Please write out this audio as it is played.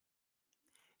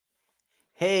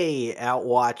Hey,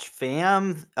 Outwatch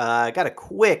fam. I got a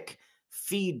quick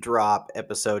feed drop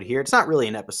episode here. It's not really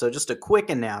an episode, just a quick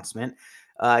announcement.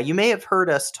 You may have heard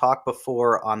us talk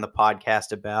before on the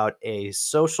podcast about a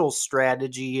social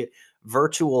strategy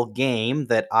virtual game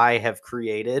that I have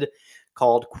created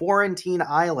called Quarantine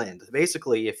Island.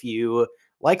 Basically, if you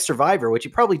like Survivor, which you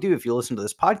probably do if you listen to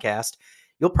this podcast,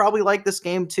 you'll probably like this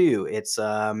game too. It's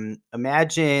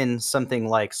imagine something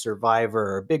like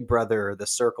Survivor or Big Brother or The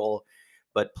Circle,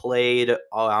 but played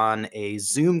on a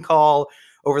Zoom call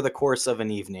over the course of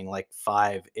an evening, like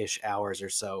 5-ish hours or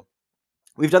so.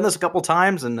 We've done this a couple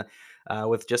times and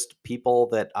with just people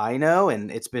that I know, and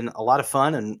it's been a lot of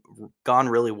fun and gone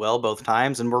really well both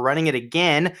times. And we're running it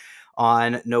again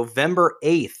on November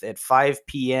 8th at 5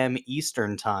 p.m.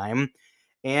 Eastern Time.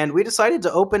 And we decided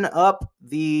to open up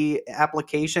the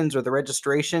applications or the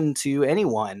registration to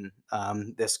anyone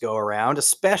this go around,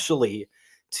 especially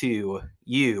to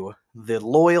you, the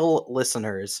loyal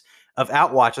listeners of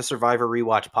Outwatch, a Survivor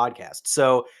Rewatch podcast.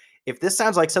 So if this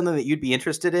sounds like something that you'd be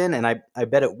interested in, and I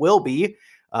bet it will be,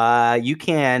 you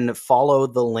can follow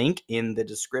the link in the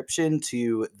description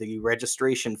to the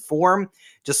registration form.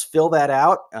 Just fill that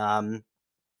out. And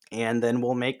then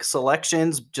we'll make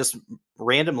selections just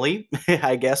randomly,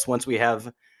 I guess, once we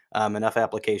have enough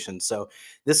applications. So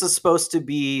this is supposed to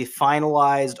be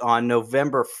finalized on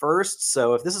November 1st.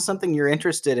 So if this is something you're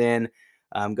interested in,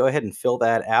 go ahead and fill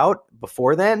that out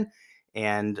before then,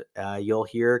 and you'll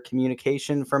hear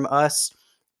communication from us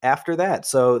after that.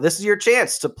 So this is your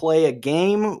chance to play a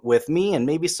game with me and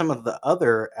maybe some of the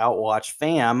other Outwatch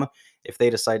fam if they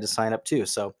decide to sign up too.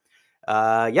 So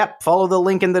follow the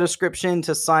link in the description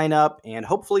to sign up, and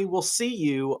hopefully we'll see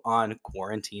you on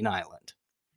Quarantine Island.